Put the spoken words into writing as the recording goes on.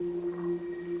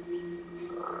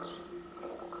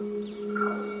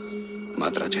mă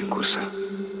atrage în cursă.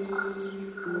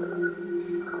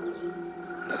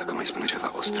 Dar dacă mai spune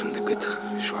ceva, o strâng de gât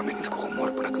și o ameninț cu omor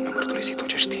până când mi-a mărturisit tot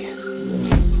ce știe.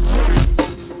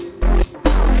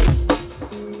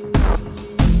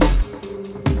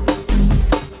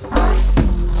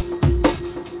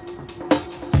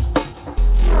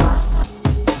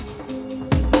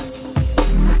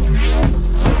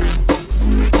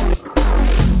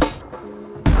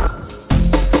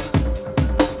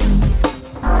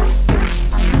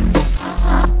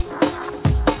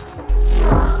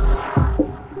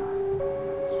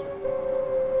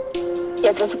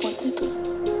 I-ați văzut portretul?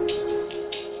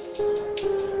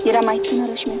 Era mai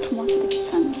tânără și mai frumoasă decât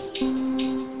Sandra.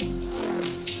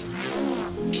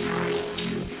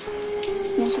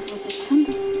 Nu se poate,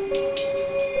 Sandra?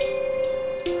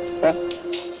 Da.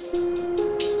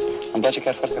 Îmi place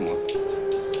chiar foarte mult.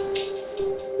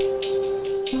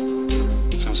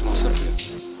 Să mă observe.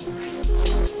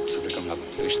 Să plecăm la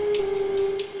București.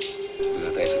 De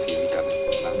data e să fie amicabil.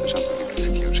 La altă și-am tot depresc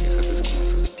eu și să vezi cum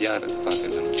să-ți piară toate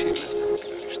lănucirile astea.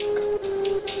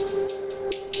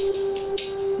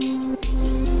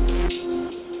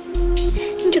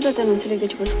 Niciodată nu înțeleg de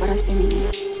ce vă supărați pe mine.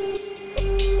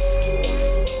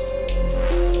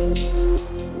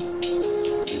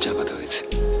 Degeaba te uiți.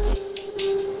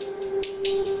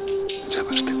 Degeaba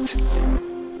aștepți.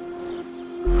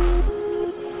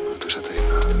 Ușa ta e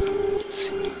foarte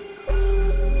simplă.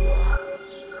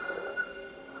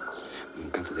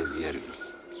 Mâncată de viermi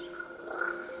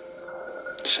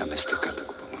și amestecată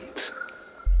cu pământ.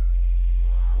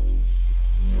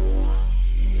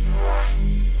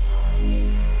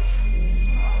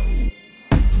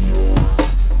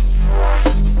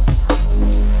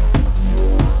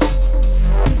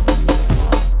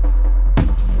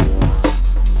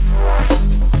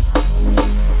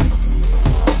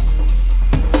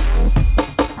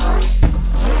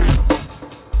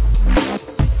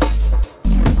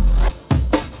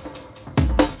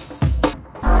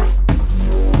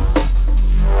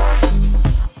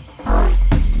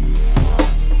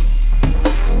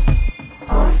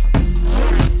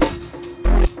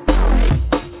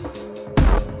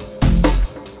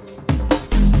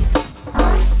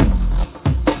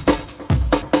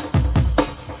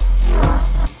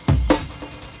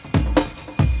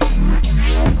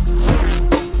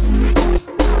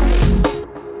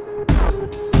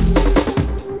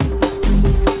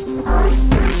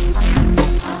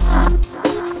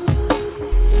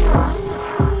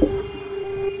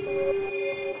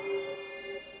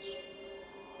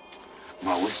 Mă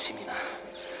auzi, Simina?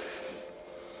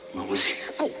 Mă auzi?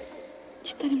 Au,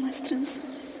 ce tare m-a strâns.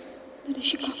 Doare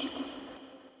și capul.